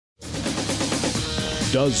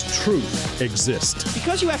Does truth exist?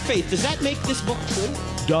 Because you have faith, does that make this book true?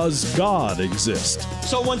 Does God exist?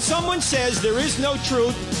 So when someone says there is no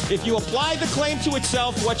truth, if you apply the claim to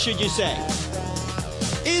itself, what should you say?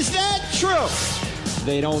 Is that true?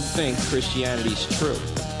 They don't think Christianity's true.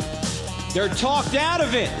 They're talked out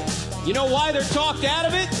of it. You know why they're talked out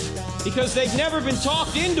of it? Because they've never been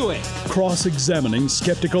talked into it. Cross-examining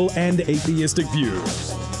skeptical and atheistic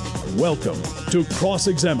views. Welcome to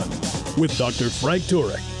Cross-Examine with Dr. Frank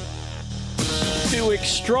Turek. Do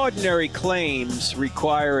extraordinary claims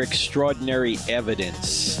require extraordinary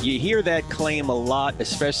evidence? You hear that claim a lot,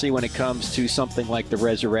 especially when it comes to something like the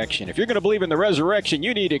resurrection. If you're going to believe in the resurrection,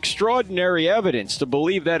 you need extraordinary evidence to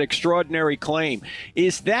believe that extraordinary claim.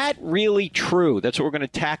 Is that really true? That's what we're going to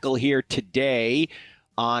tackle here today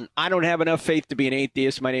on I Don't Have Enough Faith to Be an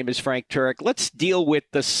Atheist. My name is Frank Turek. Let's deal with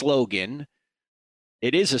the slogan.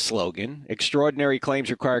 It is a slogan. Extraordinary claims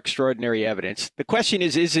require extraordinary evidence. The question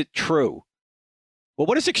is it true? Well,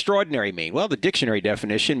 what does extraordinary mean? Well, the dictionary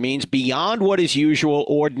definition means beyond what is usual,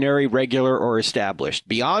 ordinary, regular, or established.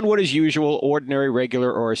 Beyond what is usual, ordinary,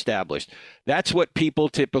 regular, or established. That's what people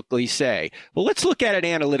typically say. Well, let's look at it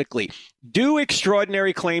analytically. Do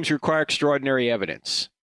extraordinary claims require extraordinary evidence?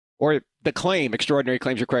 Or the claim, extraordinary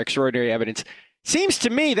claims require extraordinary evidence. Seems to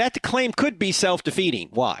me that the claim could be self-defeating.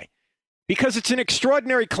 Why? Because it's an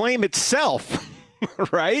extraordinary claim itself,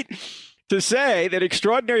 right? To say that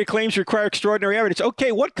extraordinary claims require extraordinary evidence.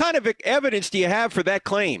 Okay, what kind of evidence do you have for that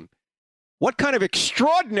claim? What kind of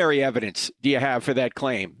extraordinary evidence do you have for that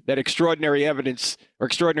claim? That extraordinary evidence or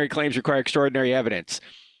extraordinary claims require extraordinary evidence.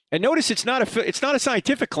 And notice it's not a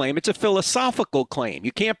scientific claim, it's a philosophical claim.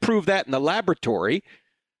 You can't prove that in the laboratory,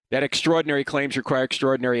 that extraordinary claims require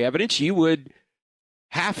extraordinary evidence. You would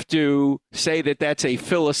have to say that that's a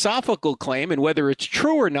philosophical claim, and whether it's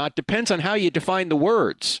true or not depends on how you define the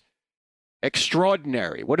words.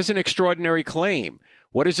 Extraordinary. What is an extraordinary claim?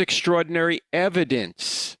 What is extraordinary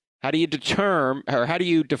evidence? How do you determine, or how do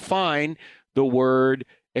you define the word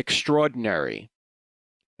extraordinary?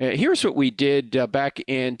 Here's what we did back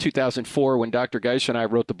in 2004 when Dr. Geisler and I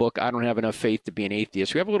wrote the book, I Don't Have Enough Faith to Be an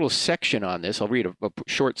Atheist. We have a little section on this. I'll read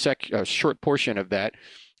a short portion of that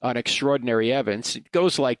on extraordinary evidence. It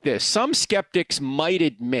goes like this. Some skeptics might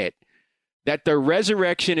admit that the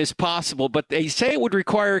resurrection is possible, but they say it would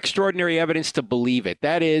require extraordinary evidence to believe it.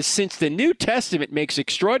 That is, since the New Testament makes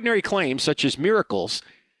extraordinary claims, such as miracles,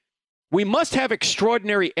 we must have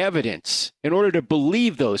extraordinary evidence in order to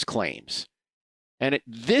believe those claims. And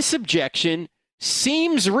this objection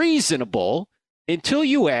seems reasonable until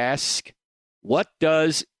you ask, what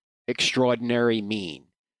does extraordinary mean?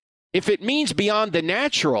 If it means beyond the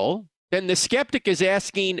natural, then the skeptic is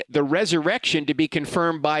asking the resurrection to be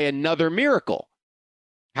confirmed by another miracle.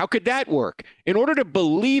 How could that work? In order to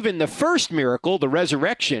believe in the first miracle, the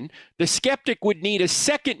resurrection, the skeptic would need a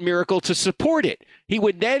second miracle to support it. He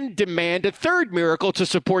would then demand a third miracle to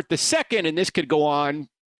support the second, and this could go on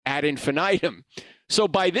ad infinitum. So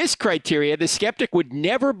by this criteria, the skeptic would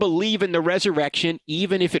never believe in the resurrection,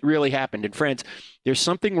 even if it really happened. And friends, there's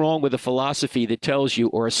something wrong with a philosophy that tells you,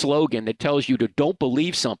 or a slogan that tells you to don't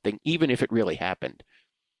believe something, even if it really happened.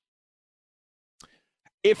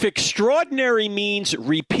 If extraordinary means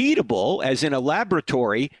repeatable, as in a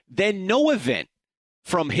laboratory, then no event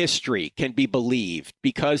from history can be believed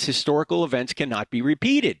because historical events cannot be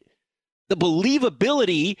repeated. The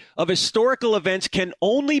believability of historical events can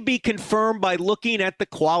only be confirmed by looking at the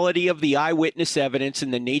quality of the eyewitness evidence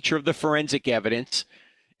and the nature of the forensic evidence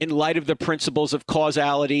in light of the principles of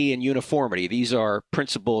causality and uniformity. These are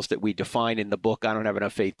principles that we define in the book, I Don't Have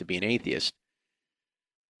Enough Faith to Be an Atheist.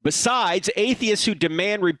 Besides, atheists who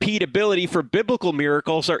demand repeatability for biblical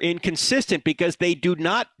miracles are inconsistent because they do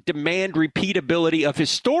not demand repeatability of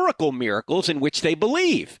historical miracles in which they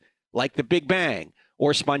believe, like the Big Bang,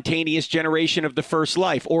 or spontaneous generation of the first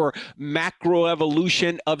life, or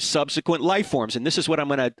macroevolution of subsequent life forms. And this is what I'm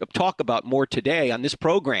going to talk about more today on this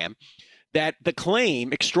program, that the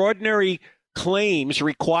claim, extraordinary claims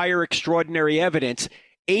require extraordinary evidence.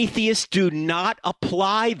 Atheists do not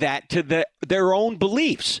apply that to their own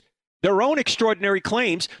beliefs, their own extraordinary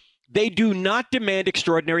claims. They do not demand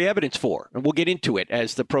extraordinary evidence for. And we'll get into it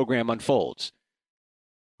as the program unfolds.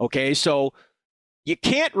 Okay, so you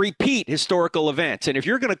can't repeat historical events. And if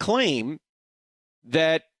you're going to claim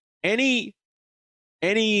that any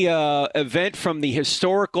event from the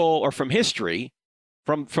historical or from history,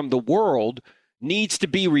 from the world needs to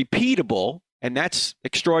be repeatable, and that's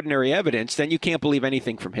extraordinary evidence, then you can't believe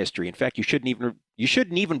anything from history. In fact, you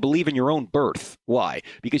shouldn't even believe in your own birth. Why?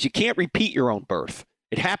 Because you can't repeat your own birth.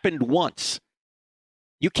 It happened once.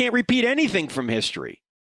 You can't repeat anything from history.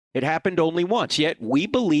 It happened only once, yet we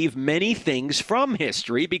believe many things from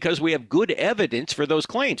history because we have good evidence for those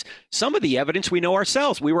claims. Some of the evidence we know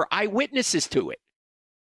ourselves. We were eyewitnesses to it.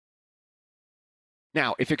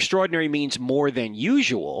 Now, if extraordinary means more than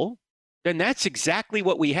usual, then that's exactly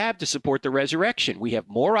what we have to support the resurrection. We have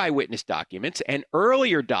more eyewitness documents and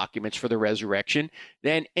earlier documents for the resurrection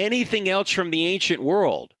than anything else from the ancient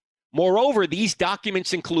world. Moreover, these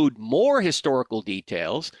documents include more historical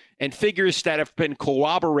details and figures that have been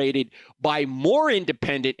corroborated by more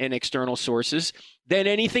independent and external sources than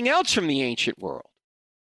anything else from the ancient world.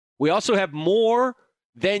 We also have more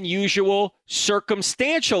than usual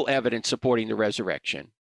circumstantial evidence supporting the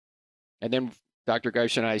resurrection. And then Dr.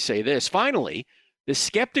 Geisler and I say this. Finally, the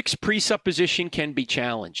skeptic's presupposition can be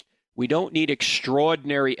challenged. We don't need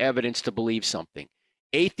extraordinary evidence to believe something.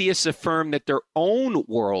 Atheists affirm that their own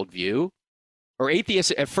worldview, or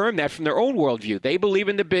atheists affirm that from their own worldview. They believe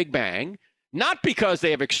in the Big Bang, not because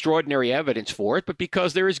they have extraordinary evidence for it, but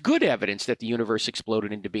because there is good evidence that the universe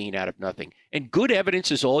exploded into being out of nothing. And good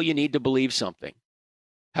evidence is all you need to believe something.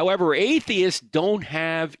 However, atheists don't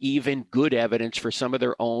have even good evidence for some of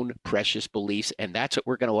their own precious beliefs, and that's what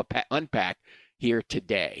we're going to unpack here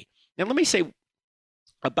today. Now, let me say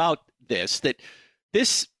about this, that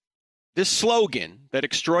this slogan, that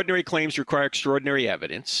extraordinary claims require extraordinary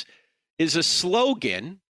evidence, is a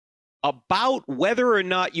slogan about whether or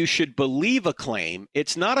not you should believe a claim.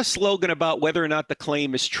 It's not a slogan about whether or not the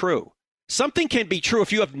claim is true. Something can be true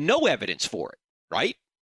if you have no evidence for it, right?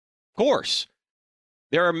 Of course.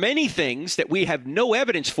 There are many things that we have no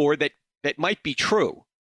evidence for that might be true,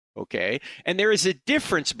 okay? And there is a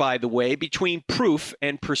difference, by the way, between proof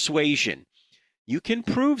and persuasion. You can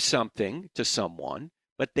prove something to someone,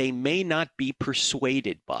 but they may not be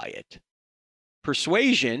persuaded by it.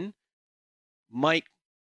 Persuasion might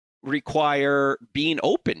require being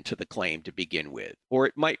open to the claim to begin with, or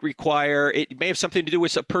it may have something to do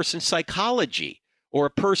with a person's psychology or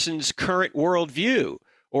a person's current worldview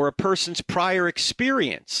or a person's prior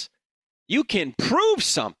experience. You can prove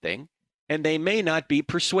something, and they may not be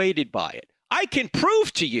persuaded by it. I can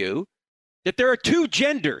prove to you that there are two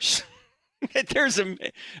genders, that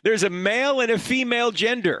there's a male and a female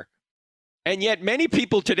gender, and yet many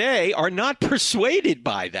people today are not persuaded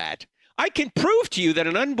by that. I can prove to you that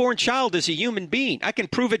an unborn child is a human being. I can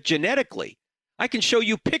prove it genetically. I can show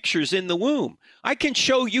you pictures in the womb. I can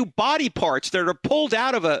show you body parts that are pulled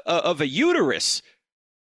out of a uterus.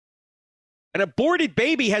 An aborted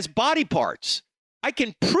baby has body parts. I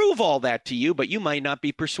can prove all that to you, but you might not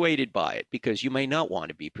be persuaded by it because you may not want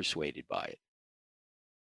to be persuaded by it.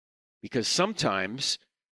 Because sometimes,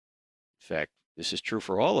 in fact, this is true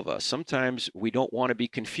for all of us, sometimes we don't want to be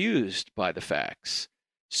confused by the facts.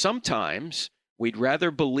 Sometimes we'd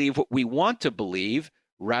rather believe what we want to believe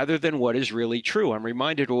rather than what is really true. I'm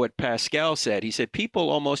reminded of what Pascal said. He said, people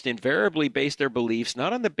almost invariably base their beliefs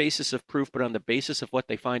not on the basis of proof, but on the basis of what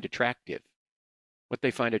they find attractive.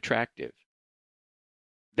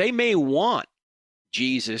 They may want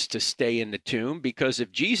Jesus to stay in the tomb because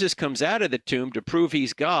if Jesus comes out of the tomb to prove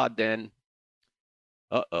he's God, then,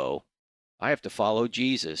 I have to follow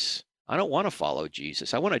Jesus. I don't want to follow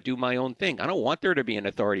Jesus. I want to do my own thing. I don't want there to be an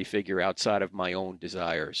authority figure outside of my own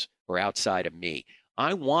desires or outside of me.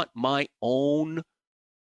 I want my own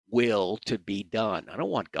will to be done. I don't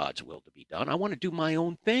want God's will to be done. I want to do my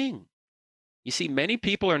own thing. You see, many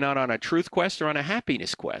people are not on a truth quest or on a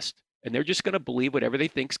happiness quest, and they're just going to believe whatever they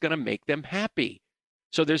think is going to make them happy.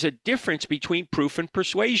 So there's a difference between proof and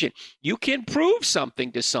persuasion. You can prove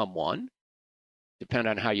something to someone,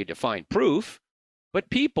 depending on how you define proof, but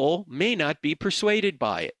people may not be persuaded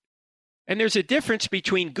by it. And there's a difference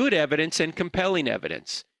between good evidence and compelling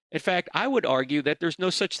evidence. In fact, I would argue that there's no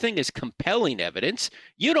such thing as compelling evidence.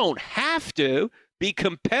 You don't have to be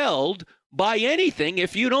compelled by anything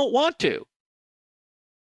if you don't want to.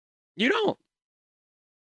 You don't.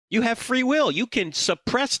 You have free will. You can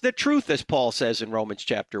suppress the truth, as Paul says in Romans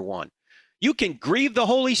chapter 1. You can grieve the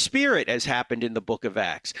Holy Spirit, as happened in the book of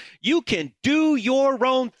Acts. You can do your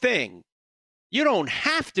own thing. You don't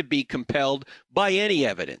have to be compelled by any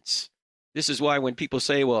evidence. This is why when people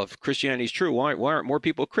say, well, if Christianity is true, why aren't more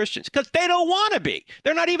people Christians? Because they don't want to be.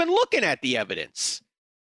 They're not even looking at the evidence.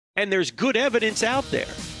 And there's good evidence out there.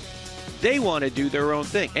 They want to do their own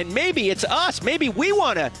thing. And maybe it's us. Maybe we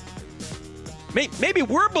want to. Maybe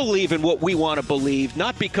we're believing what we want to believe,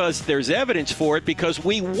 not because there's evidence for it, because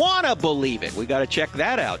we want to believe it. We got to check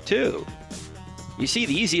that out, too. You see,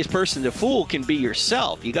 the easiest person to fool can be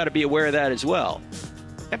yourself. You got to be aware of that as well.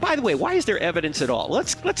 And by the way, why is there evidence at all?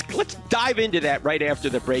 Let's dive into that right after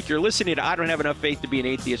the break. You're listening to I Don't Have Enough Faith to Be an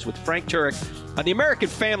Atheist with Frank Turek on the American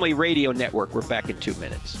Family Radio Network. We're back in 2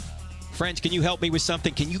 minutes. Friends, can you help me with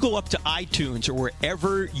something? Can you go up to iTunes or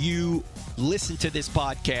wherever you listen to this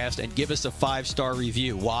podcast and give us a 5-star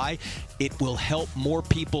review? Why? It will help more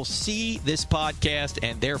people see this podcast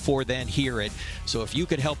and therefore then hear it. So if you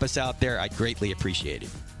could help us out there, I'd greatly appreciate it.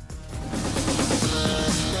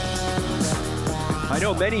 I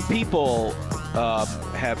know many people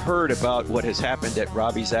have heard about what has happened at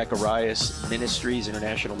Ravi Zacharias Ministries,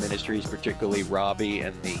 International Ministries, particularly Ravi,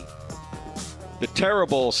 and the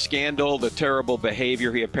terrible scandal, the terrible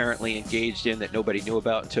behavior he apparently engaged in that nobody knew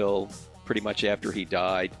about until pretty much after he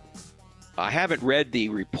died. I haven't read the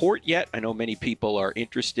report yet. I know many people are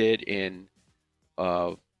interested in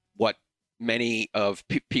what many of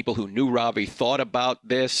people who knew Ravi thought about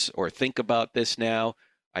this or think about this now.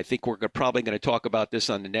 I think we're probably going to talk about this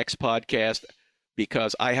on the next podcast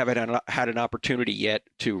because I haven't had an opportunity yet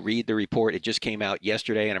to read the report. It just came out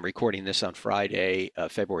yesterday, and I'm recording this on Friday,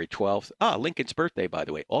 February 12th. Lincoln's birthday, by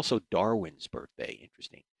the way. Also Darwin's birthday.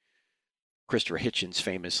 Interesting. Christopher Hitchens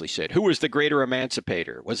famously said, who was the greater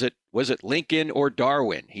emancipator? Was it Lincoln or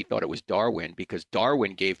Darwin? He thought it was Darwin because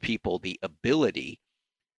Darwin gave people the ability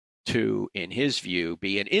to, in his view,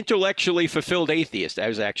 be an intellectually fulfilled atheist. That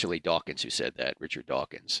was actually Dawkins who said that, Richard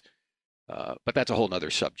Dawkins. But that's a whole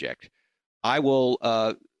other subject. I will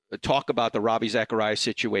talk about the Ravi Zacharias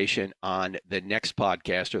situation on the next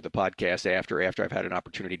podcast or the podcast after I've had an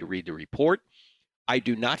opportunity to read the report. I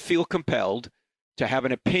do not feel compelled to have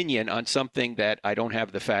an opinion on something that I don't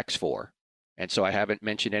have the facts for. And so I haven't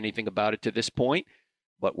mentioned anything about it to this point.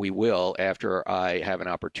 But we will after I have an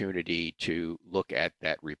opportunity to look at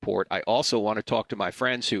that report. I also want to talk to my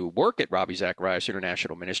friends who work at Ravi Zacharias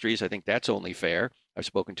International Ministries. I think that's only fair. I've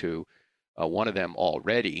spoken to one of them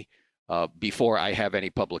already before I have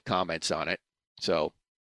any public comments on it. So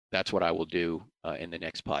that's what I will do in the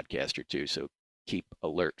next podcast or two. So keep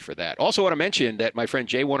alert for that. Also want to mention that my friend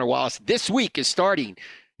Jay Warner Wallace this week is starting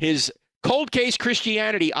his Cold Case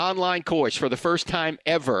Christianity online course for the first time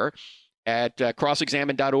ever. At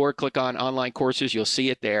crossexamine.org, click on online courses. You'll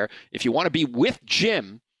see it there. If you want to be with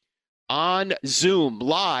Jim on Zoom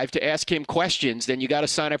live to ask him questions, then you got to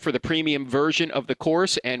sign up for the premium version of the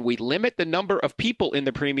course. And we limit the number of people in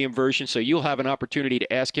the premium version, so you'll have an opportunity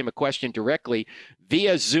to ask him a question directly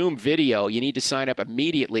via Zoom video. You need to sign up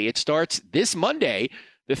immediately. It starts this Monday,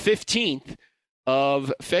 the 15th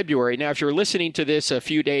of February. Now, if you're listening to this a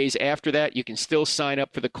few days after that, you can still sign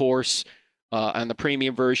up for the course. On the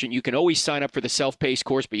premium version. You can always sign up for the self-paced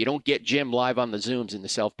course, but you don't get Jim live on the Zooms in the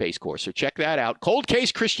self-paced course. So check that out. Cold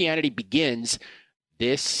Case Christianity begins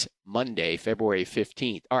this Monday, February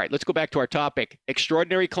 15th. All right, let's go back to our topic.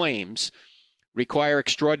 Extraordinary claims require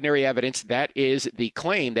extraordinary evidence. That is the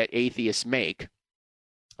claim that atheists make.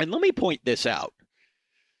 And let me point this out,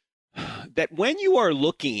 that when you are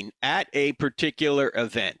looking at a particular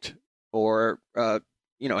event or, an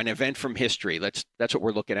event from history, that's what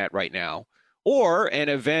we're looking at right now, or an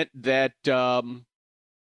event that,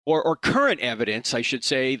 or current evidence, I should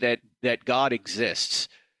say, that God exists.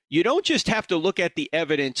 You don't just have to look at the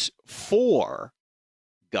evidence for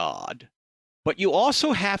God, but you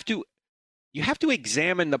also have to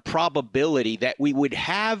examine the probability that we would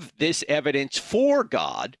have this evidence for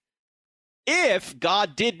God if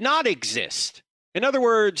God did not exist. In other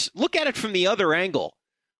words, look at it from the other angle.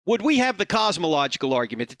 Would we have the cosmological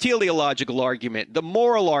argument, the teleological argument, the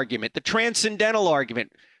moral argument, the transcendental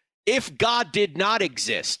argument, if God did not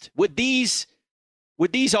exist? Would these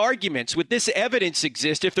arguments, would this evidence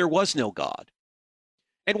exist if there was no God?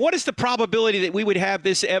 And what is the probability that we would have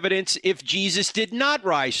this evidence if Jesus did not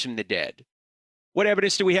rise from the dead? What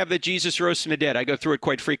evidence do we have that Jesus rose from the dead? I go through it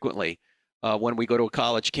quite frequently when we go to a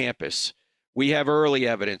college campus. We have early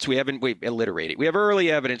evidence. We alliterate it. We have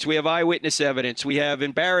early evidence. We have eyewitness evidence. We have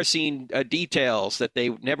embarrassing details that they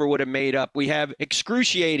never would have made up. We have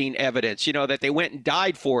excruciating evidence, that they went and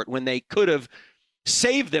died for it when they could have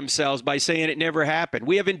saved themselves by saying it never happened.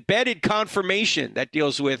 We have embedded confirmation that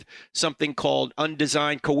deals with something called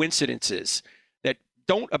undesigned coincidences that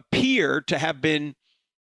don't appear to have been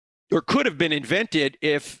or could have been invented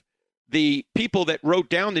if the people that wrote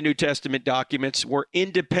down the New Testament documents were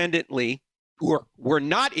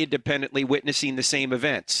not independently witnessing the same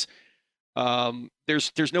events.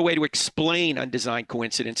 There's no way to explain undesigned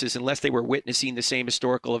coincidences unless they were witnessing the same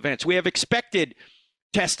historical events. We have expected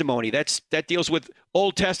testimony that deals with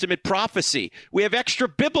Old Testament prophecy. We have extra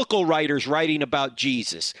biblical writers writing about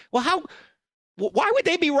Jesus. Well, why would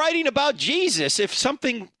they be writing about Jesus if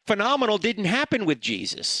something phenomenal didn't happen with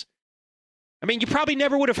Jesus? I mean, you probably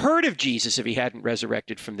never would have heard of Jesus if he hadn't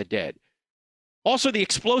resurrected from the dead. Also, the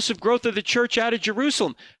explosive growth of the church out of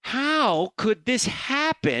Jerusalem. How could this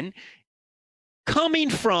happen coming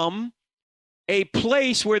from a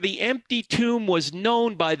place where the empty tomb was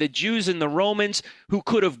known by the Jews and the Romans, who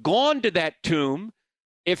could have gone to that tomb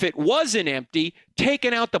if it wasn't empty,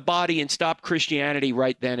 taken out the body and stopped Christianity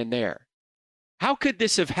right then and there? How could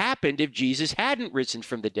this have happened if Jesus hadn't risen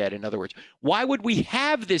from the dead? In other words, why would we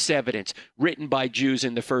have this evidence written by Jews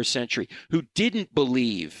in the first century who didn't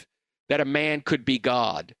believe that a man could be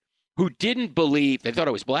God, who didn't believe, they thought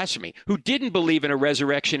it was blasphemy, who didn't believe in a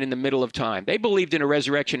resurrection in the middle of time? They believed in a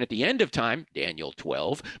resurrection at the end of time, Daniel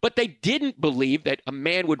 12, but they didn't believe that a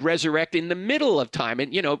man would resurrect in the middle of time.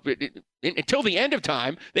 And, until the end of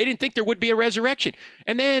time, they didn't think there would be a resurrection.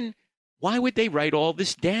 And then, why would they write all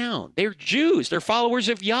this down? They're Jews. They're followers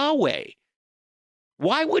of Yahweh.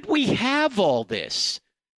 Why would we have all this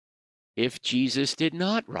if Jesus did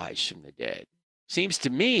not rise from the dead? Seems to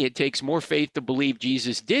me it takes more faith to believe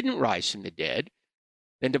Jesus didn't rise from the dead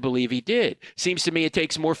than to believe he did. Seems to me it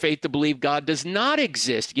takes more faith to believe God does not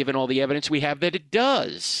exist, given all the evidence we have that it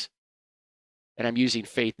does. And I'm using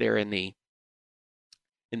faith there in the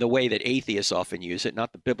way that atheists often use it,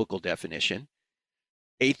 not the biblical definition.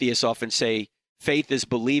 Atheists often say faith is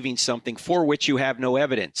believing something for which you have no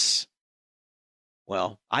evidence.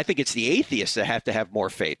 Well, I think it's the atheists that have to have more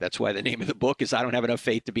faith. That's why the name of the book is I Don't Have Enough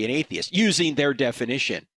Faith to Be an Atheist, using their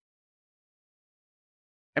definition.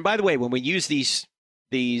 And by the way, when we use these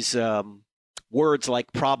words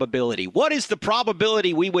like probability, what is the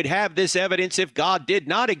probability we would have this evidence if God did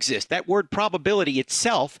not exist? That word probability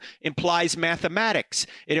itself implies mathematics.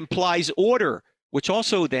 It implies order, which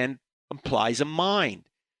also then implies a mind.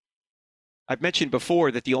 I've mentioned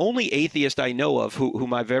before that the only atheist I know of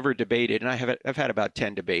whom I've ever debated, and I've had about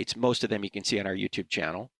 10 debates, most of them you can see on our YouTube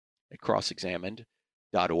channel at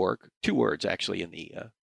crossexamined.org. 2 words actually in the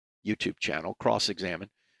YouTube channel,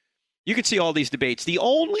 Cross-Examined. You can see all these debates. The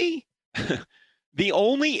only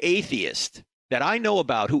atheist that I know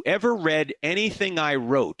about who ever read anything I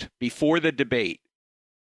wrote before the debate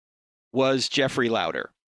was Jeffrey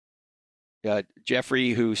Lauder.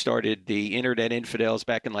 Jeffrey, who started the Internet Infidels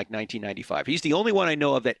back in like 1995. He's the only one I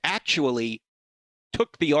know of that actually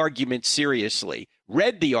took the arguments seriously,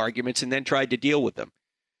 read the arguments, and then tried to deal with them.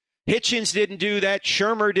 Hitchens didn't do that.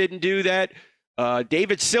 Shermer didn't do that.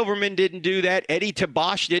 David Silverman didn't do that. Eddie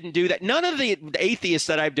Tabash didn't do that. None of the atheists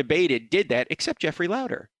that I've debated did that except Jeffrey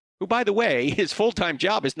Lauder, who, by the way, his full-time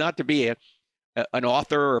job is not to be an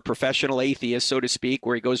author or a professional atheist, so to speak,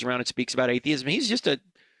 where he goes around and speaks about atheism. He's just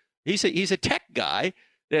He's a tech guy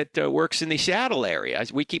that works in the Seattle area.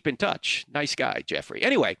 We keep in touch. Nice guy, Jeffrey.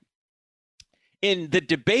 Anyway, in the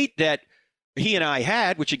debate that he and I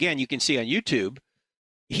had, which again you can see on YouTube,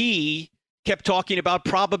 he kept talking about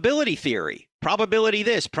probability theory. Probability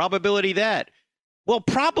this, probability that. Well,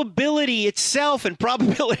 probability itself and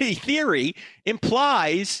probability theory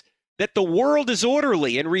implies that the world is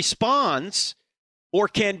orderly and responds or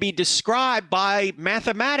can be described by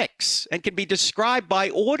mathematics and can be described by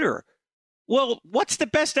order. Well, what's the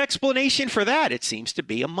best explanation for that? It seems to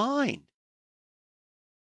be a mind.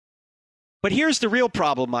 But here's the real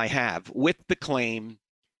problem I have with the claim,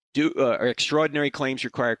 extraordinary claims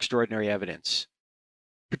require extraordinary evidence,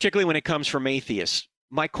 particularly when it comes from atheists.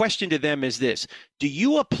 My question to them is this: do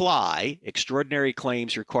you apply extraordinary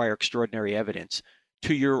claims require extraordinary evidence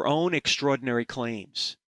to your own extraordinary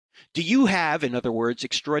claims? Do you have, in other words,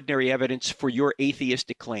 extraordinary evidence for your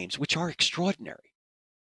atheistic claims, which are extraordinary?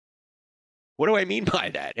 What do I mean by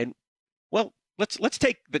that? And well, let's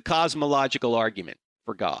take the cosmological argument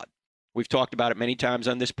for God. We've talked about it many times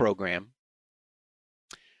on this program.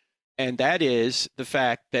 And that is the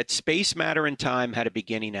fact that space, matter, and time had a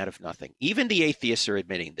beginning out of nothing. Even the atheists are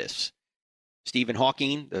admitting this. Stephen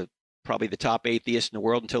Hawking, probably the top atheist in the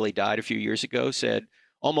world until he died a few years ago, said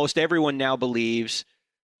almost everyone now believes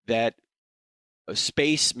that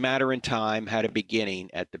space, matter, and time had a beginning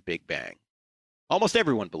at the Big Bang. Almost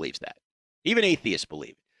everyone believes that. Even atheists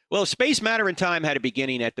believe it. Well, if space, matter, and time had a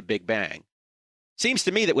beginning at the Big Bang, seems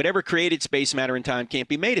to me that whatever created space, matter, and time can't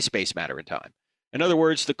be made of space, matter, and time. In other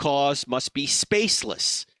words, the cause must be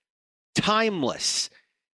spaceless, timeless,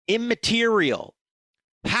 immaterial,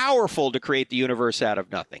 powerful to create the universe out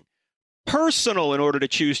of nothing, personal in order to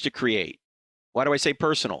choose to create. Why do I say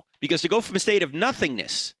personal? Because to go from a state of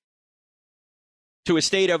nothingness to a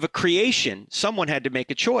state of a creation, someone had to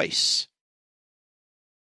make a choice.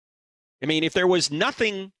 I mean, if there was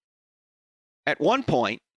nothing at one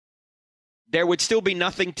point, there would still be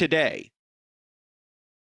nothing today.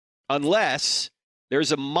 Unless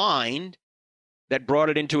there's a mind that brought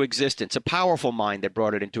it into existence, a powerful mind that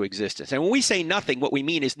brought it into existence. And when we say nothing, what we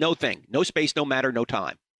mean is no thing, no space, no matter, no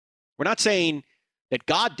time. We're not saying that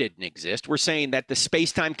God didn't exist. We're saying that the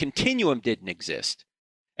space-time continuum didn't exist.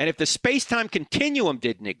 And if the space-time continuum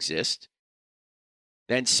didn't exist,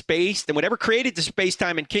 then whatever created the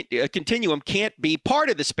space-time and continuum can't be part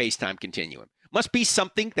of the space-time continuum. Must be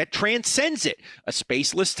something that transcends it. A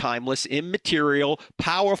spaceless, timeless, immaterial,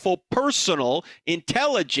 powerful, personal,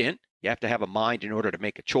 intelligent. You have to have a mind in order to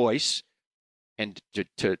make a choice, and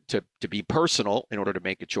to be personal in order to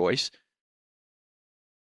make a choice.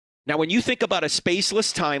 Now, when you think about a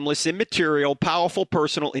spaceless, timeless, immaterial, powerful,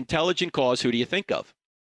 personal, intelligent cause, who do you think of?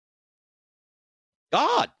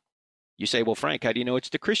 God. You say, well, Frank, how do you know it's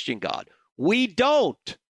the Christian God? We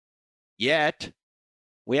don't yet.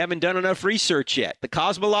 We haven't done enough research yet. The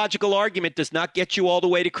cosmological argument does not get you all the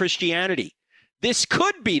way to Christianity. This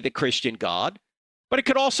could be the Christian God, but it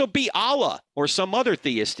could also be Allah or some other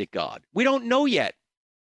theistic God. We don't know yet.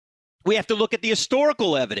 We have to look at the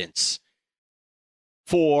historical evidence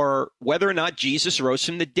for whether or not Jesus rose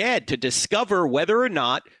from the dead to discover whether or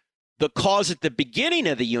not the cause at the beginning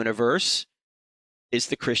of the universe is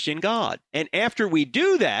the Christian God. And after we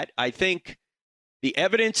do that, I think the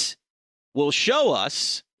evidence will show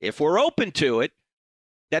us, if we're open to it,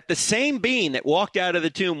 that the same being that walked out of the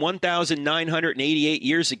tomb 1,988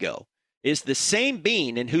 years ago is the same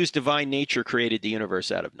being in whose divine nature created the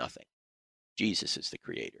universe out of nothing. Jesus is the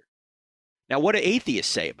creator. Now, what do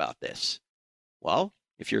atheists say about this? Well,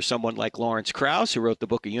 if you're someone like Lawrence Krauss, who wrote the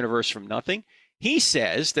book A Universe from Nothing, he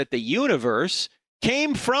says that the universe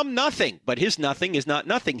came from nothing, but his nothing is not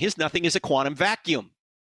nothing. His nothing is a quantum vacuum.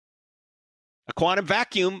 A quantum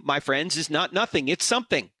vacuum, my friends, is not nothing. It's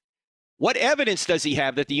something. What evidence does he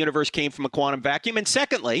have that the universe came from a quantum vacuum? And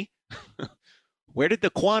secondly, where did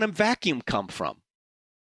the quantum vacuum come from?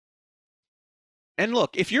 And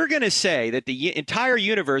look, if you're going to say that the entire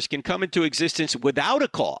universe can come into existence without a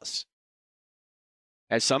cause,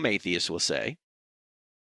 as some atheists will say,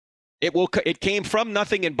 it came from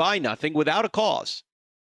nothing and by nothing without a cause,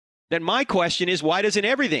 then my question is, why doesn't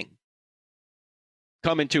everything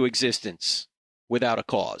come into existence without a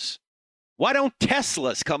cause? Why don't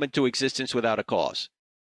Teslas come into existence without a cause?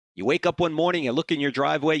 You wake up one morning, you look in your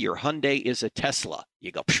driveway, your Hyundai is a Tesla.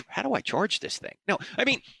 You go, how do I charge this thing? No, I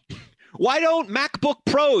mean, why don't MacBook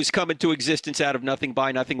Pros come into existence out of nothing,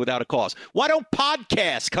 by nothing, without a cause? Why don't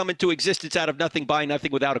podcasts come into existence out of nothing, by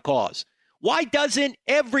nothing, without a cause? Why doesn't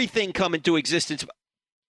everything come into existence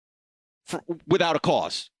without a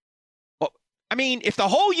cause? Well, I mean, if the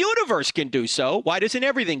whole universe can do so, why doesn't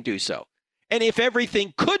everything do so? And if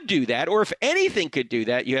everything could do that, or if anything could do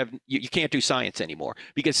that, you can't do science anymore,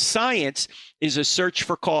 because science is a search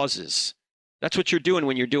for causes. That's what you're doing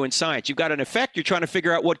when you're doing science. You've got an effect, you're trying to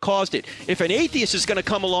figure out what caused it. If an atheist is going to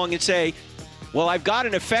come along and say, well, I've got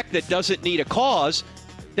an effect that doesn't need a cause,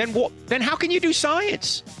 then how can you do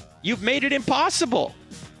science? You've made it impossible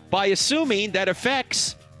by assuming that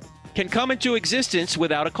effects can come into existence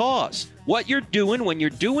without a cause. What you're doing when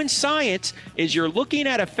you're doing science is you're looking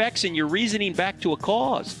at effects and you're reasoning back to a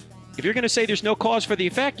cause. If you're going to say there's no cause for the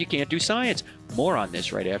effect, you can't do science. More on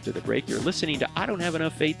this right after the break. You're listening to I Don't Have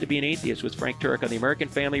Enough Faith to Be an Atheist with Frank Turek on the American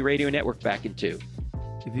Family Radio Network, back in 2.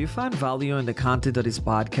 If you find value in the content of this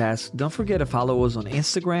podcast, don't forget to follow us on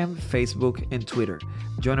Instagram, Facebook, and Twitter.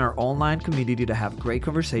 Join our online community to have great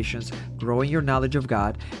conversations, grow in your knowledge of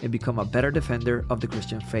God, and become a better defender of the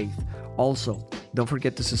Christian faith. Also, don't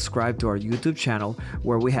forget to subscribe to our YouTube channel,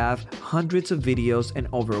 where we have hundreds of videos and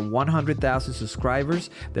over 100,000 subscribers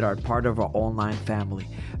that are part of our online family.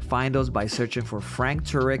 Find us by searching for Frank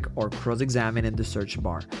Turek or Cross-Examine in the search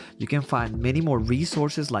bar. You can find many more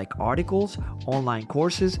resources like articles, online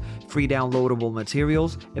courses, free downloadable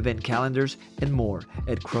materials, event calendars, and more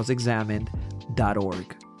at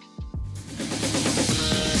crossexamined.org.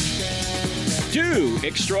 Do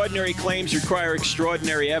extraordinary claims require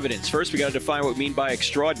extraordinary evidence? First, we got to define what we mean by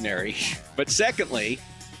extraordinary. But secondly,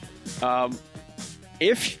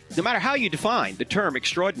 if no matter how you define the term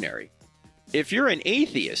extraordinary, if you're an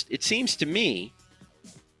atheist, it seems to me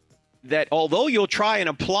that although you'll try and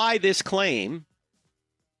apply this claim,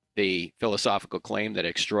 the philosophical claim that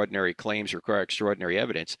extraordinary claims require extraordinary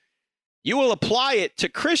evidence, you will apply it to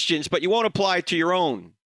Christians, but you won't apply it to your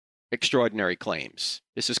own extraordinary claims.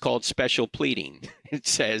 This is called special pleading. It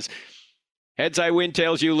says, heads I win,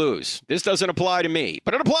 tails you lose. This doesn't apply to me,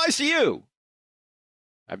 but it applies to you.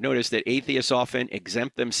 I've noticed that atheists often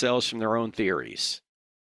exempt themselves from their own theories.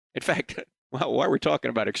 In fact, while we're talking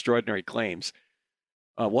about extraordinary claims,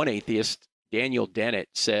 one atheist, Daniel Dennett,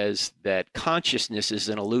 says that consciousness is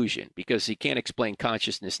an illusion because he can't explain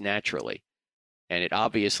consciousness naturally. and it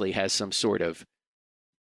obviously has some sort of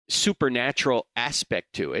supernatural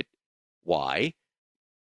aspect to it. Why?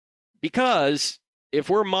 Because if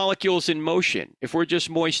we're molecules in motion, if we're just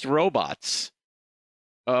moist robots,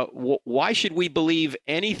 why should we believe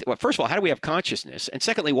anything? Well, first of all, how do we have consciousness? And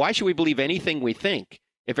secondly, why should we believe anything we think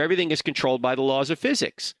if everything is controlled by the laws of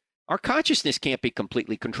physics? Our consciousness can't be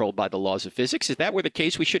completely controlled by the laws of physics. If that were the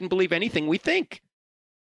case, we shouldn't believe anything we think,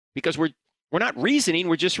 because we're not reasoning,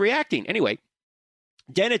 we're just reacting. Anyway,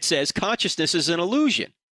 Dennett says consciousness is an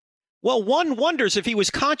illusion. Well, one wonders if he was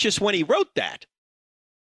conscious when he wrote that.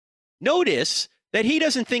 Notice that he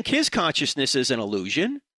doesn't think his consciousness is an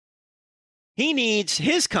illusion. He needs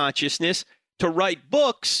his consciousness to write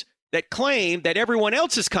books that claim that everyone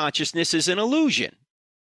else's consciousness is an illusion.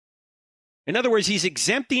 In other words, he's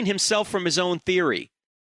exempting himself from his own theory.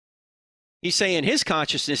 He's saying his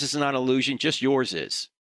consciousness is not an illusion, just yours is.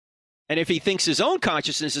 And if he thinks his own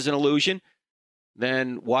consciousness is an illusion,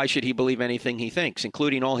 then why should he believe anything he thinks,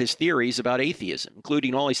 including all his theories about atheism,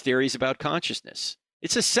 including all his theories about consciousness?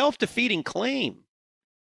 It's a self-defeating claim.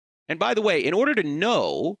 And by the way, in order to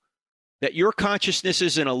know that your consciousness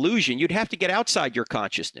is an illusion, you'd have to get outside your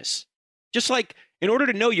consciousness. Just like in order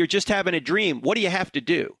to know you're just having a dream, what do you have to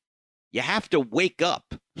do? You have to wake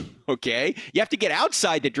up, okay? You have to get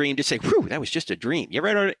outside the dream to say, whew, that was just a dream. You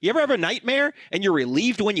ever have a nightmare and you're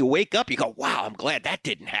relieved when you wake up? You go, wow, I'm glad that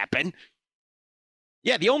didn't happen.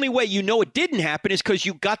 Yeah, the only way you know it didn't happen is because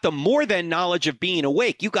you got the more than knowledge of being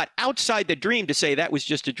awake. You got outside the dream to say that was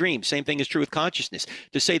just a dream. Same thing is true with consciousness.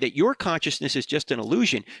 To say that your consciousness is just an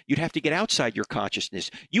illusion, you'd have to get outside your consciousness.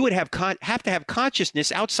 You would have to have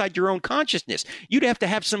consciousness outside your own consciousness. You'd have to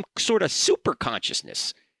have some sort of super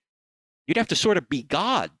consciousness. You'd have to sort of be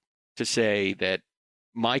God to say that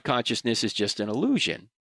my consciousness is just an illusion.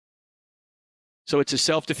 So it's a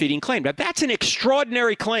self-defeating claim. Now, that's an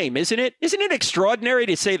extraordinary claim, isn't it? Isn't it extraordinary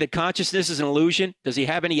to say that consciousness is an illusion? Does he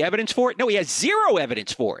have any evidence for it? No, he has zero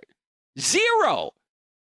evidence for it. Zero!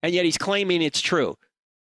 And yet he's claiming it's true.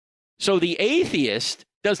 So the atheist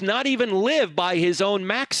does not even live by his own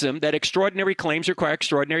maxim that extraordinary claims require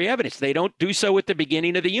extraordinary evidence. They don't do so at the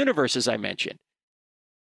beginning of the universe, as I mentioned.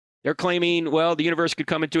 They're claiming, well, the universe could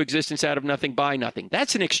come into existence out of nothing by nothing.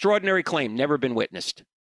 That's an extraordinary claim, never been witnessed.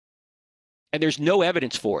 And there's no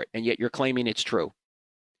evidence for it, and yet you're claiming it's true.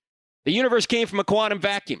 The universe came from a quantum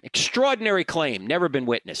vacuum. Extraordinary claim, never been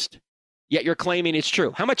witnessed. Yet you're claiming it's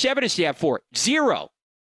true. How much evidence do you have for it? Zero.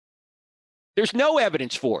 There's no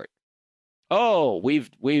evidence for it. Oh,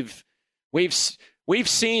 we've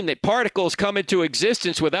seen that particles come into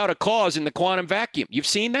existence without a cause in the quantum vacuum. You've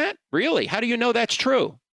seen that? Really? How do you know that's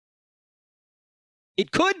true?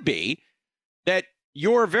 It could be that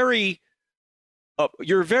your very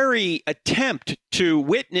attempt to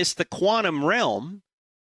witness the quantum realm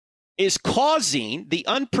is causing the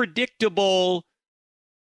unpredictable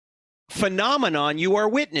phenomenon you are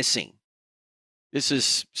witnessing. This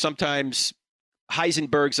is sometimes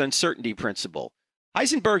Heisenberg's uncertainty principle.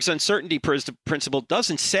 Heisenberg's uncertainty principle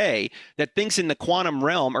doesn't say that things in the quantum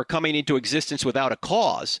realm are coming into existence without a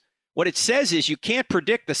cause. What it says is you can't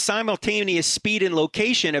predict the simultaneous speed and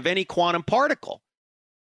location of any quantum particle.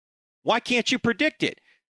 Why can't you predict it?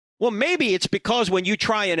 Well, maybe it's because when you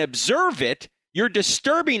try and observe it, you're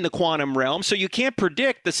disturbing the quantum realm, so you can't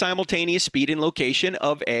predict the simultaneous speed and location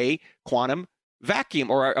of a quantum vacuum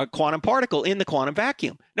or a quantum particle in the quantum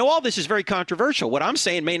vacuum. Now, all this is very controversial. What I'm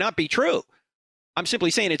saying may not be true. I'm simply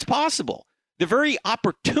saying it's possible. The very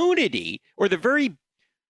opportunity or the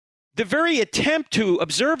very attempt to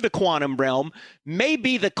observe the quantum realm may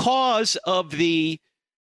be the cause of the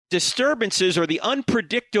disturbances or the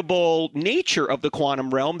unpredictable nature of the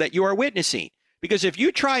quantum realm that you are witnessing. Because if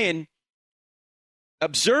you try and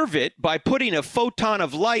observe it by putting a photon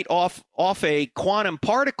of light off a quantum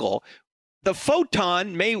particle, the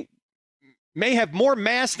photon may have more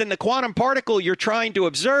mass than the quantum particle you're trying to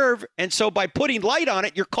observe, and so by putting light on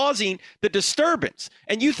it, you're causing the disturbance.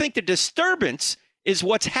 And you think the disturbance is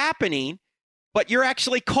what's happening, but you're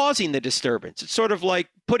actually causing the disturbance. It's sort of like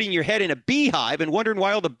putting your head in a beehive and wondering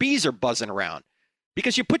why all the bees are buzzing around.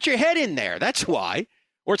 Because you put your head in there, that's why.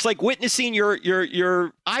 Or it's like witnessing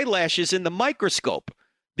your eyelashes in the microscope.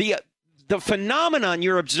 The phenomenon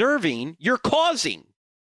you're observing, you're causing.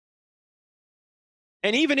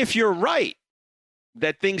 And even if you're right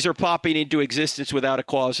that things are popping into existence without a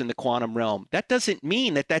cause in the quantum realm, that doesn't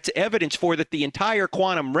mean that that's evidence for that the entire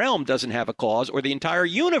quantum realm doesn't have a cause or the entire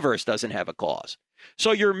universe doesn't have a cause.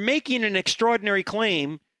 So you're making an extraordinary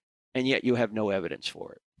claim, and yet you have no evidence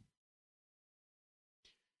for it.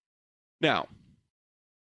 Now,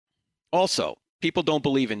 also, people don't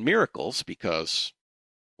believe in miracles because,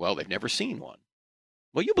 well, they've never seen one.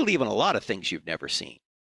 Well, you believe in a lot of things you've never seen,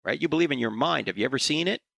 right? You believe in your mind. Have you ever seen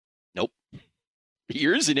it? Nope.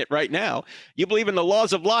 You're using it right now. You believe in the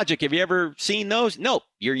laws of logic. Have you ever seen those? Nope.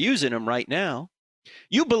 You're using them right now.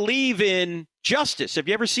 You believe in justice. Have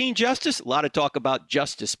you ever seen justice? A lot of talk about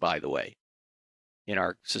justice, by the way, in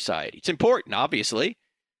our society. It's important, obviously,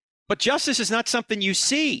 but justice is not something you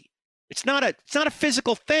see. It's not a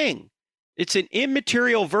physical thing. It's an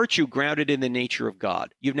immaterial virtue grounded in the nature of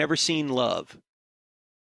God. You've never seen love.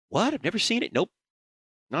 What? I've never seen it? Nope.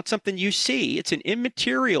 Not something you see. It's an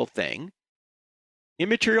immaterial thing.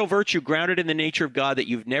 Immaterial virtue grounded in the nature of God that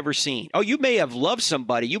you've never seen. Oh, you may have loved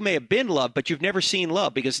somebody. You may have been loved, but you've never seen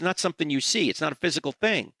love because it's not something you see. It's not a physical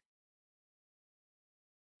thing.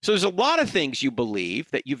 So there's a lot of things you believe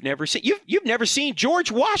that you've never seen. You've never seen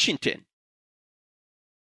George Washington.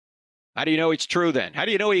 How do you know it's true then? How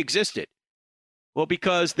do you know he existed? Well,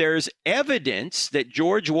 because there's evidence that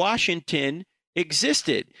George Washington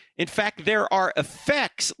existed. In fact, there are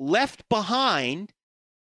effects left behind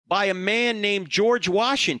by a man named George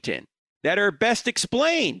Washington that are best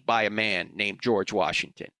explained by a man named George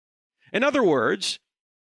Washington. In other words,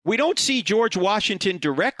 we don't see George Washington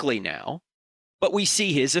directly now, but we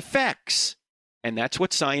see his effects. And that's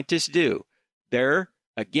what scientists do. They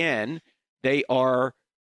are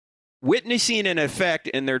witnessing an effect,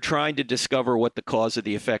 and they're trying to discover what the cause of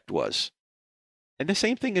the effect was. And the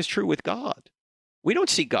same thing is true with God. We don't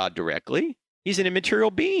see God directly. He's an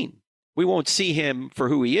immaterial being. We won't see him for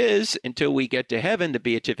who he is until we get to heaven, the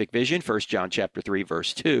beatific vision, 1 John chapter 3,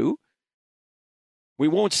 verse 2. We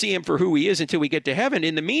won't see him for who he is until we get to heaven.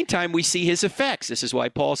 In the meantime, we see his effects. This is why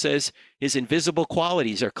Paul says his invisible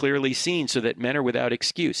qualities are clearly seen so that men are without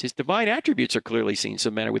excuse. His divine attributes are clearly seen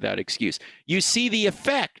so men are without excuse. You see the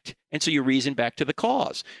effect, and so you reason back to the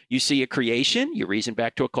cause. You see a creation, you reason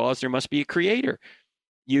back to a cause, there must be a creator.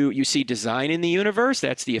 You see design in the universe,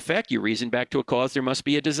 that's the effect. You reason back to a cause, there must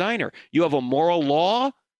be a designer. You have a moral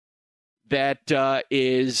law that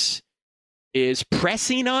is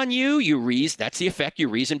pressing on you. That's the effect. You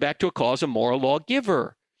reason back to a cause, a moral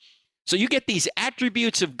lawgiver. So you get these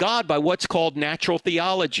attributes of God by what's called natural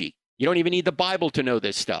theology. You don't even need the Bible to know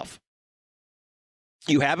this stuff.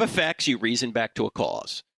 You have effects, you reason back to a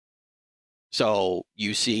cause. So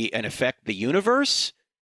you see an effect, the universe.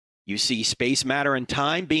 You see space, matter, and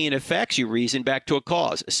time being effects. You reason back to a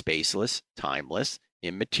cause, a spaceless, timeless,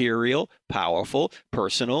 immaterial, powerful,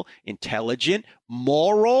 personal, intelligent,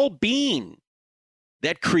 moral being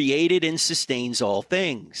that created and sustains all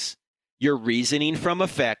things. You're reasoning from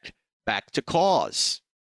effect back to cause.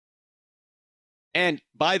 And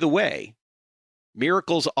by the way,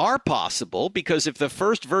 miracles are possible because if the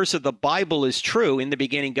first verse of the Bible is true, in the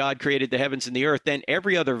beginning God created the heavens and the earth, then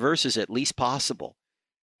every other verse is at least possible.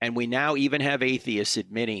 And we now even have atheists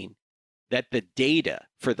admitting that the data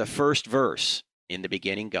for the first verse, in the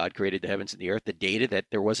beginning, God created the heavens and the earth, the data that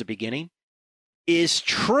there was a beginning, is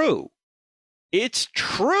true. It's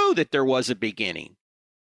true that there was a beginning.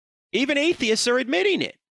 Even atheists are admitting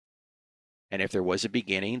it. And if there was a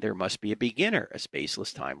beginning, there must be a beginner, a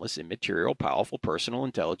spaceless, timeless, immaterial, powerful, personal,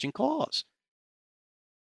 intelligent cause.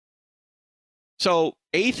 So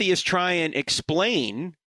atheists try and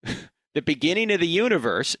explain the beginning of the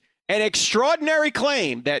universe, an extraordinary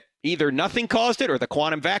claim that either nothing caused it or the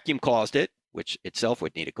quantum vacuum caused it, which itself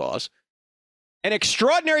would need a cause. An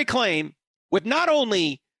extraordinary claim with not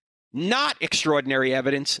only not extraordinary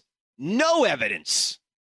evidence, no evidence.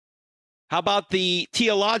 How about the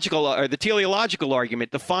teleological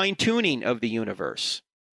argument, the fine-tuning of the universe?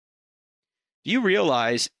 Do you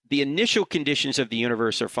realize the initial conditions of the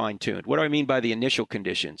universe are fine-tuned? What do I mean by the initial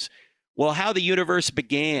conditions? Well, how the universe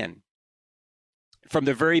began. From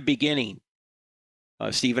the very beginning,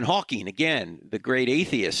 Stephen Hawking, again, the great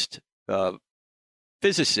atheist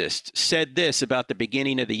physicist, said this about the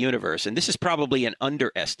beginning of the universe, and this is probably an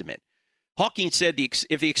underestimate. Hawking said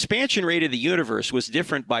if the expansion rate of the universe was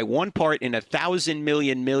different by 1 part in 1,000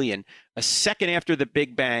 million, a second after the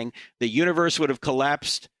Big Bang, the universe would have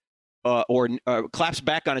collapsed or collapsed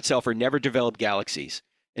back on itself or never developed galaxies.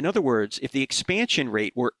 In other words, if the expansion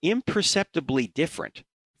rate were imperceptibly different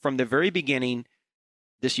from the very beginning,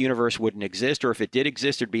 this universe wouldn't exist, or if it did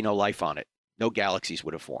exist, there'd be no life on it. No galaxies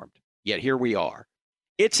would have formed. Yet here we are.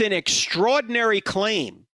 It's an extraordinary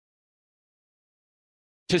claim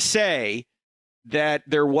to say that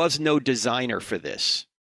there was no designer for this,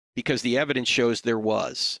 because the evidence shows there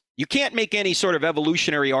was. You can't make any sort of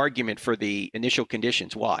evolutionary argument for the initial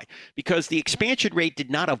conditions. Why? Because the expansion rate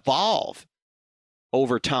did not evolve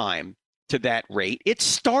over time to that rate. It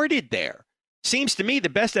started there. Seems to me the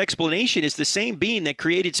best explanation is the same being that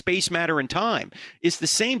created space, matter, and time. It's the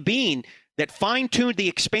same being that fine-tuned the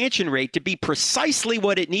expansion rate to be precisely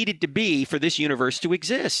what it needed to be for this universe to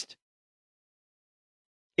exist.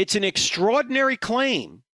 It's an extraordinary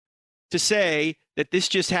claim to say that this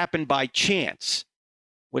just happened by chance.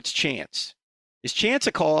 What's chance? Is chance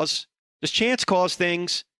a cause? Does chance cause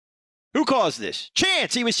things? Who caused this?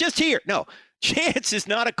 Chance. He was just here. No, chance is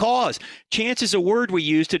not a cause. Chance is a word we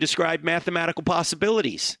use to describe mathematical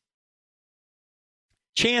possibilities.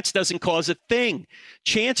 Chance doesn't cause a thing.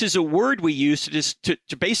 Chance is a word we use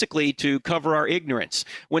to basically to cover our ignorance.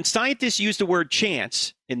 When scientists use the word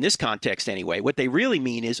chance, in this context anyway, what they really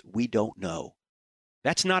mean is we don't know.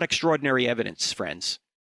 That's not extraordinary evidence, friends.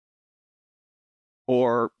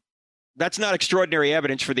 Or that's not extraordinary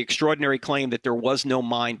evidence for the extraordinary claim that there was no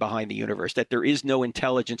mind behind the universe, that there is no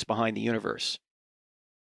intelligence behind the universe.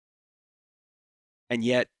 And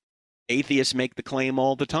yet, atheists make the claim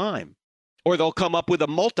all the time. Or they'll come up with a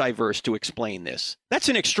multiverse to explain this. That's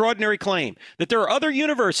an extraordinary claim, that there are other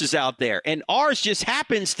universes out there, and ours just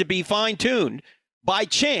happens to be fine-tuned by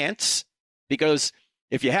chance, because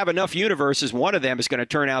if you have enough universes, one of them is going to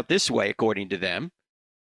turn out this way, according to them.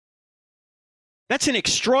 That's an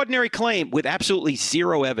extraordinary claim with absolutely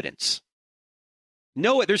zero evidence.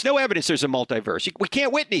 No, there's no evidence there's a multiverse. We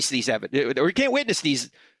can't witness these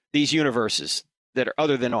universes that are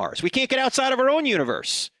other than ours. We can't get outside of our own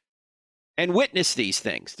universe and witness these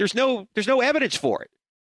things. There's no evidence for it.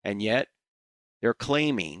 And yet, they're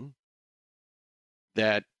claiming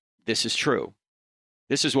that this is true.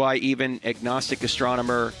 This is why even agnostic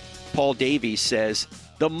astronomer Paul Davies says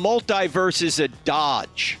the multiverse is a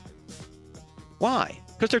dodge. Why?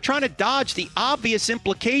 Because they're trying to dodge the obvious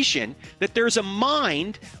implication that there's a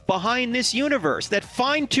mind behind this universe that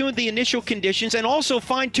fine-tuned the initial conditions and also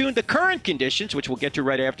fine-tuned the current conditions, which we'll get to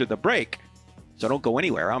right after the break. So don't go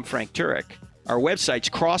anywhere. I'm Frank Turek. Our website's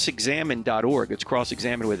crossexamine.org. It's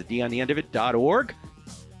crossexamine with a D on the end of it, .org.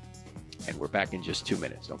 And we're back in just 2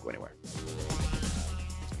 minutes. Don't go anywhere.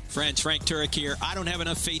 Friends, Frank Turek here. I Don't Have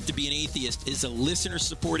Enough Faith to Be an Atheist is a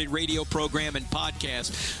listener-supported radio program and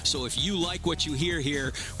podcast. So if you like what you hear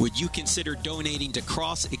here, would you consider donating to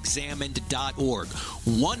crossexamined.org?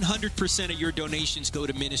 100% of your donations go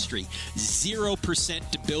to ministry,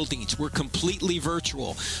 0% to buildings. We're completely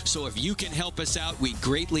virtual. So if you can help us out, we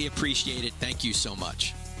greatly appreciate it. Thank you so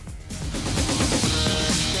much.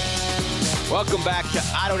 Welcome back to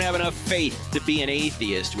I Don't Have Enough Faith to Be an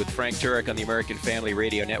Atheist with Frank Turek on the American Family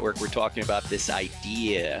Radio Network. We're talking about this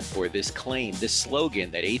idea or this claim, this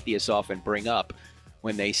slogan that atheists often bring up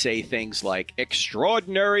when they say things like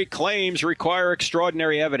extraordinary claims require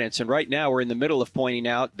extraordinary evidence. And right now we're in the middle of pointing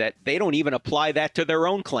out that they don't even apply that to their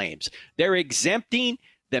own claims. They're exempting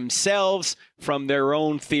themselves from their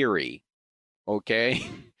own theory. Okay?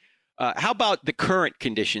 How about the current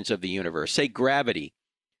conditions of the universe? Say gravity.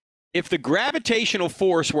 If the gravitational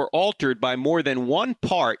force were altered by more than 1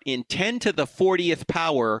 part in 10 to the 40th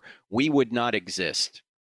power, we would not exist.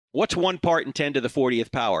 What's 1 part in 10 to the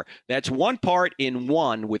 40th power? That's 1 part in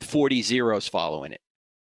 1 with 40 zeros following it.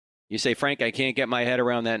 You say, Frank, I can't get my head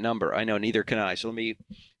around that number. I know, neither can I. So let me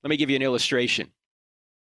give you an illustration.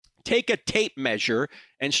 Take a tape measure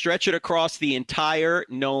and stretch it across the entire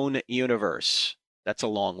known universe. That's a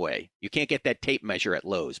long way. You can't get that tape measure at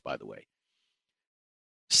Lowe's, by the way.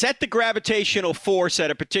 Set the gravitational force at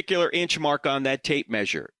a particular inch mark on that tape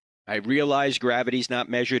measure. I realize gravity's not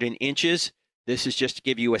measured in inches. This is just to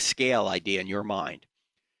give you a scale idea in your mind.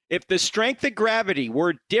 If the strength of gravity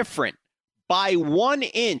were different by 1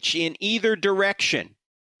 inch in either direction,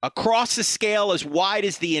 across a scale as wide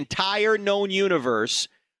as the entire known universe,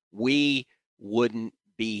 we wouldn't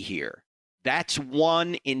be here. That's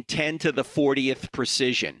 1 in 10 to the 40th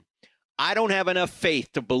precision. I don't have enough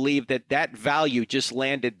faith to believe that that value just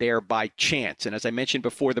landed there by chance. And as I mentioned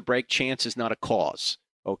before the break, chance is not a cause,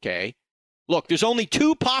 okay? Look, there's only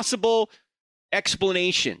 2 possible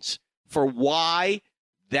explanations for why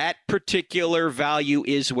that particular value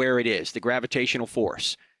is where it is, the gravitational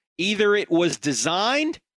force. Either it was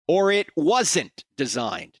designed or it wasn't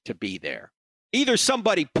designed to be there. Either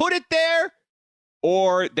somebody put it there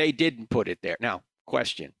or they didn't put it there. Now,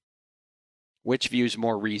 question, which view is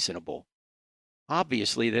more reasonable?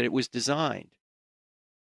 Obviously that it was designed.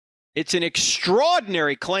 It's an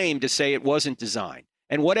extraordinary claim to say it wasn't designed.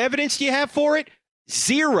 And what evidence do you have for it?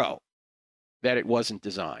 0 that it wasn't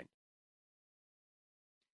designed.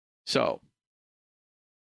 So,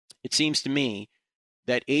 it seems to me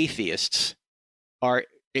that atheists are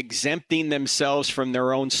exempting themselves from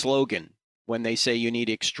their own slogan when they say you need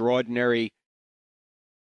extraordinary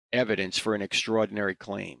evidence for an extraordinary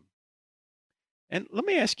claim. And let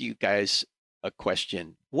me ask you guys a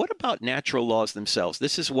question. What about natural laws themselves?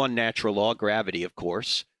 This is one natural law, gravity, of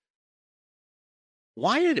course.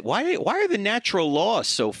 Why are the natural laws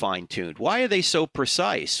so fine-tuned? Why are they so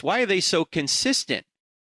precise? Why are they so consistent?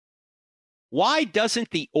 Why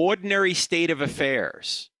doesn't the ordinary state of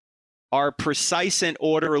affairs, our precise and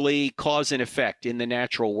orderly cause and effect in the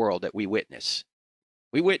natural world that we witness?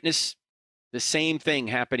 We witness the same thing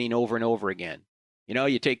happening over and over again. You know,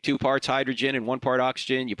 you take 2 parts hydrogen and 1 part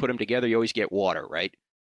oxygen, you put them together, you always get water, right?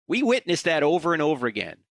 We witness that over and over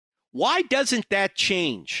again. Why doesn't that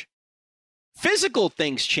change? Physical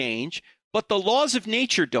things change, but the laws of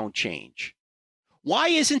nature don't change. Why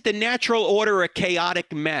isn't the natural order a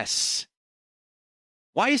chaotic mess?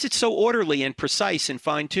 Why is it so orderly and precise and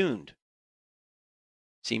fine-tuned?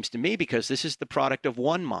 Seems to me because this is the product of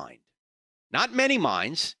one mind, not many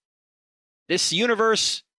minds. This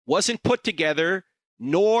universe wasn't put together,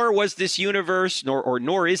 nor was this universe,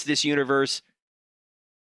 nor is this universe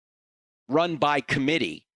run by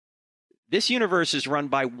committee. This universe is run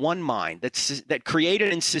by one mind that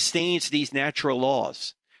created and sustains these natural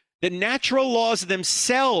laws. The natural laws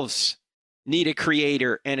themselves need a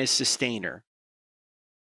creator and a sustainer.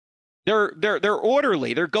 They're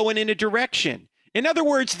orderly. They're going in a direction. In other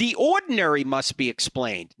words, the ordinary must be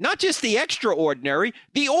explained, not just the extraordinary,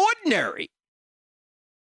 the ordinary.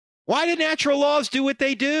 Why do natural laws do what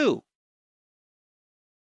they do?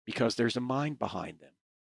 Because there's a mind behind them.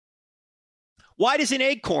 Why does an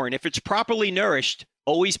acorn, if it's properly nourished,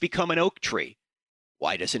 always become an oak tree?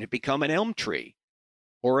 Why doesn't it become an elm tree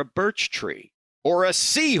or a birch tree or a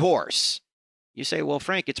seahorse? You say, well,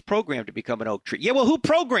 Frank, it's programmed to become an oak tree. Yeah, well, who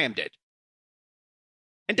programmed it?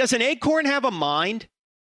 And does an acorn have a mind?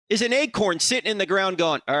 Is an acorn sitting in the ground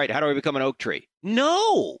going, all right, how do I become an oak tree?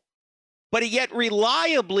 No. But it yet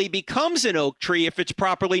reliably becomes an oak tree if it's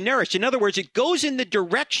properly nourished. In other words, it goes in the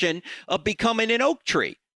direction of becoming an oak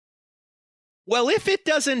tree. Well, if it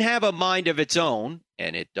doesn't have a mind of its own,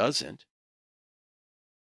 and it doesn't,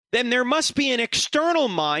 then there must be an external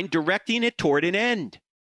mind directing it toward an end,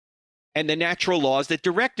 and the natural laws that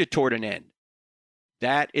direct it toward an end.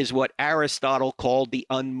 That is what Aristotle called the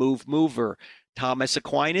unmoved mover. Thomas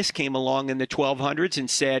Aquinas came along in the 1200s and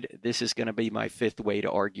said, this is going to be my 5th way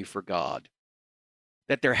to argue for God.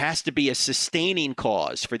 That there has to be a sustaining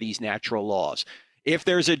cause for these natural laws. If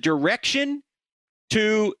there's a direction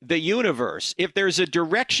to the universe, if there's a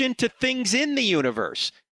direction to things in the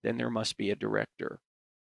universe, then there must be a director.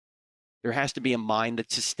 There has to be a mind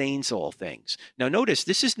that sustains all things. Now notice,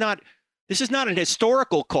 this is not an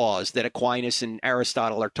historical cause that Aquinas and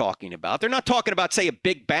Aristotle are talking about. They're not talking about, say, a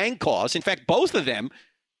Big Bang cause. In fact, both of them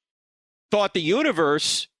thought the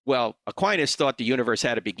universe, well, Aquinas thought the universe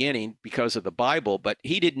had a beginning because of the Bible, but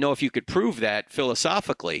he didn't know if you could prove that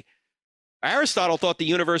philosophically. Aristotle thought the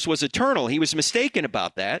universe was eternal. He was mistaken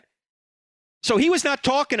about that. So he was not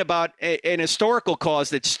talking about an historical cause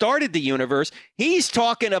that started the universe. He's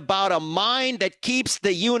talking about a mind that keeps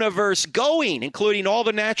the universe going, including all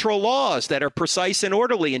the natural laws that are precise and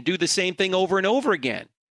orderly and do the same thing over and over again.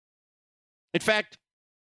 In fact,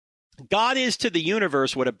 God is to the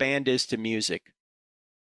universe what a band is to music.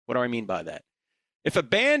 What do I mean by that? If a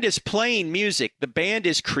band is playing music, the band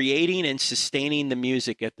is creating and sustaining the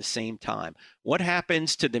music at the same time. What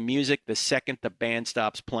happens to the music the second the band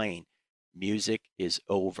stops playing? Music is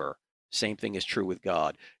over. Same thing is true with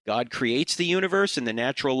God. God creates the universe and the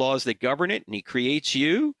natural laws that govern it, and he creates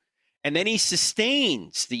you, and then he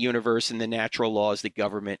sustains the universe and the natural laws that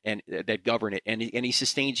govern it, and he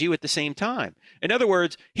sustains you at the same time. In other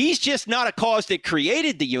words, he's just not a cause that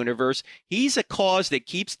created the universe. He's a cause that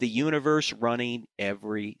keeps the universe running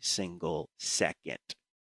every single second.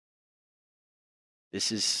 This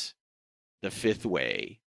is the 5th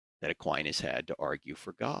way that Aquinas had to argue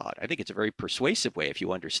for God. I think it's a very persuasive way if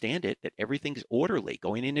you understand it, that everything's orderly,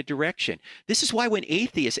 going in a direction. This is why when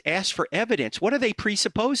atheists ask for evidence, what are they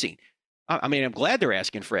presupposing? I mean, I'm glad they're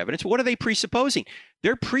asking for evidence. What are they presupposing?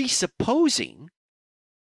 They're presupposing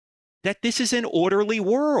that this is an orderly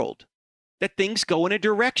world, that things go in a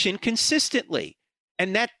direction consistently,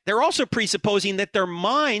 and that they're also presupposing that their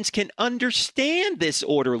minds can understand this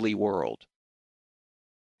orderly world.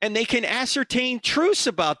 And they can ascertain truths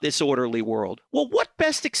about this orderly world. Well, what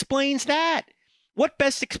best explains that? What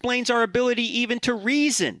best explains our ability even to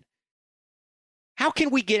reason? How can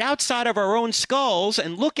we get outside of our own skulls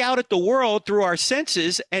and look out at the world through our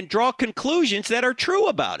senses and draw conclusions that are true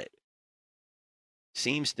about it?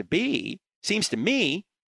 Seems to me,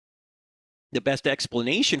 the best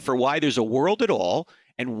explanation for why there's a world at all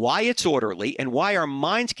and why it's orderly and why our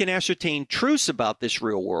minds can ascertain truths about this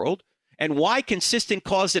real world and why consistent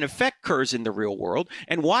cause and effect occurs in the real world,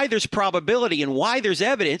 and why there's probability and why there's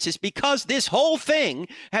evidence is because this whole thing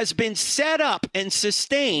has been set up and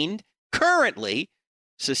sustained, currently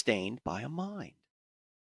sustained by a mind.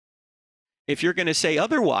 If you're going to say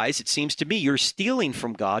otherwise, it seems to me you're stealing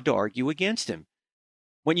from God to argue against him.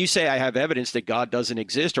 When you say I have evidence that God doesn't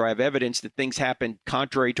exist, or I have evidence that things happen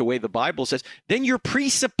contrary to the way the Bible says, then you're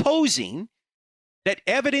presupposing that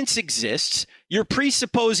evidence exists, you're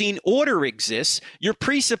presupposing order exists, you're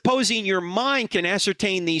presupposing your mind can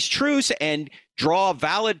ascertain these truths and draw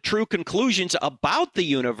valid, true conclusions about the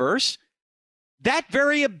universe. That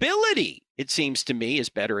variability, it seems to me, is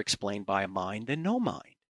better explained by a mind than no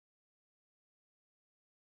mind.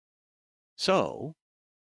 So,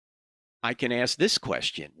 I can ask this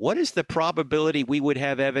question. What is the probability we would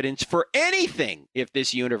have evidence for anything if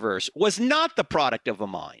this universe was not the product of a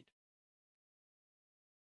mind?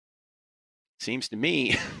 Seems to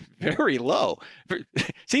me very low.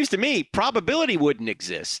 Seems to me probability wouldn't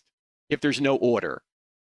exist if there's no order,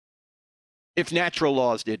 if natural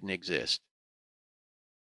laws didn't exist.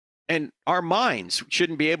 And our minds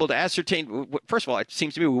shouldn't be able to ascertain. First of all, it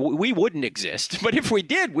seems to me we wouldn't exist. But if we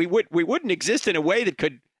did, we wouldn't exist in a way that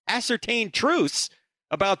could ascertain truths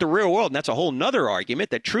about the real world. And that's a whole nother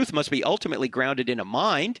argument, that truth must be ultimately grounded in a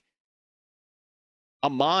mind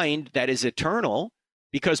that is eternal.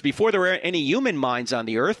 Because before there were any human minds on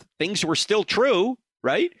the earth, things were still true,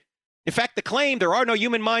 right? In fact, the claim there are no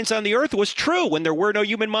human minds on the earth was true when there were no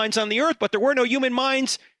human minds on the earth, but there were no human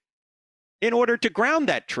minds in order to ground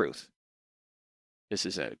that truth. This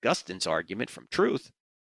is Augustine's argument from truth.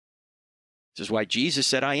 This is why Jesus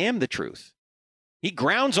said, I am the truth. He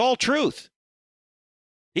grounds all truth.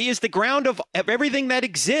 He is the ground of everything that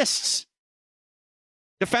exists.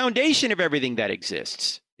 The foundation of everything that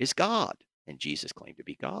exists is God, and Jesus claimed to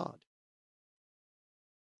be God.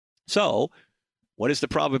 So, what is the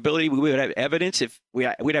probability we would have evidence if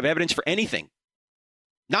we'd have evidence for anything?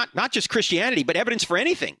 Not just Christianity, but evidence for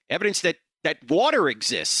anything. Evidence that water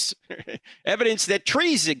exists. Evidence that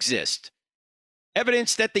trees exist.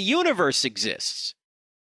 Evidence that the universe exists.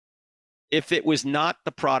 If it was not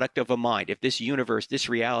the product of a mind, if this universe, this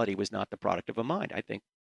reality was not the product of a mind, I think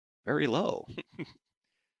very low.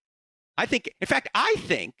 I think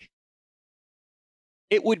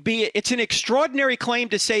it's an extraordinary claim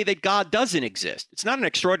to say that God doesn't exist. It's not an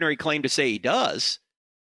extraordinary claim to say he does,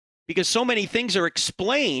 because so many things are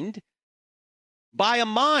explained by a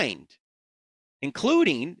mind,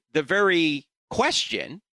 including the very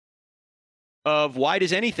question of why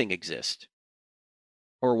does anything exist?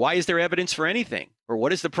 Or why is there evidence for anything? Or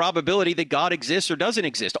what is the probability that God exists or doesn't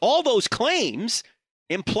exist? All those claims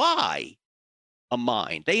imply a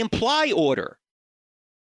mind. They imply order.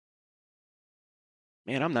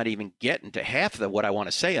 Man, I'm not even getting to half of what I want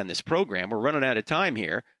to say on this program. We're running out of time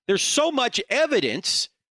here. There's so much evidence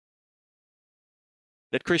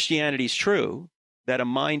that Christianity is true, that a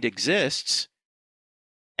mind exists,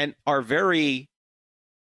 and our very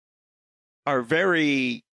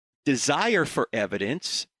desire for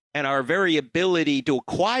evidence and our very ability to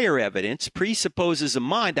acquire evidence presupposes a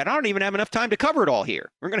mind that I don't even have enough time to cover it all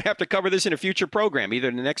here. We're going to have to cover this in a future program, either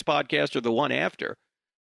in the next podcast or the one after.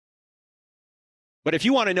 But if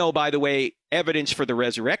you want to know, by the way, evidence for the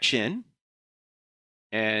resurrection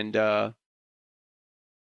and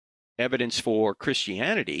evidence for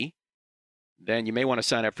Christianity, then you may want to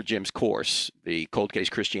sign up for Jim's course, the Cold Case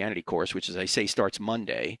Christianity course, which, as I say, starts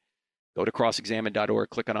Monday. Go to crossexamine.org,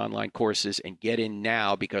 click on online courses, and get in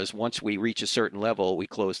now, because once we reach a certain level, we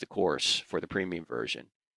close the course for the premium version.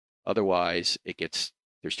 Otherwise,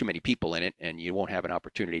 there's too many people in it, and you won't have an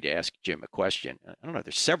opportunity to ask Jim a question. I don't know.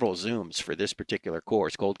 There's several Zooms for this particular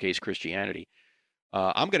course, Cold Case Christianity.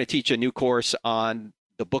 I'm going to teach a new course on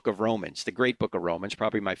the book of Romans, the great book of Romans,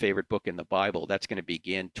 probably my favorite book in the Bible. That's going to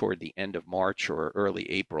begin toward the end of March or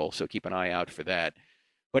early April, so keep an eye out for that.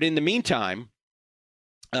 But in the meantime,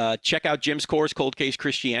 check out Jim's course, Cold Case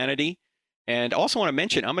Christianity. And also want to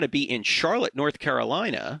mention, I'm going to be in Charlotte, North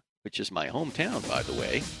Carolina, which is my hometown, by the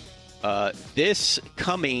way. This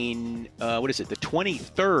coming, the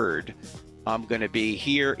 23rd, I'm going to be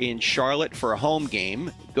here in Charlotte for a home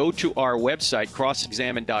game. Go to our website,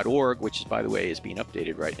 crossexamine.org, which, by the way, is being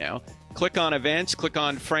updated right now. Click on events, click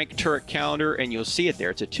on Frank Turek calendar, and you'll see it there.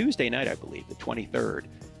 It's a Tuesday night, I believe, the 23rd,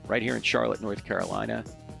 right here in Charlotte, North Carolina.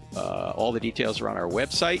 All the details are on our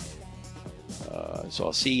website. So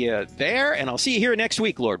I'll see you there, and I'll see you here next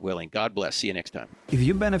week, Lord willing. God bless. See you next time. If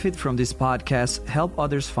you benefit from this podcast, help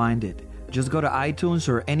others find it. Just go to iTunes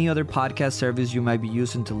or any other podcast service you might be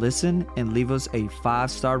using to listen and leave us a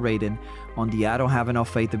 5-star rating on the I Don't Have Enough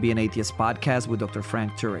Faith to Be an Atheist podcast with Dr.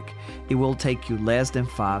 Frank Turek. It will take you less than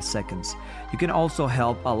 5 seconds. You can also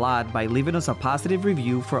help a lot by leaving us a positive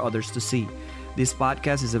review for others to see. This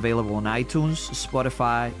podcast is available on iTunes,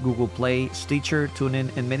 Spotify, Google Play, Stitcher,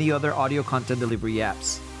 TuneIn, and many other audio content delivery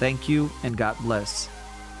apps. Thank you and God bless.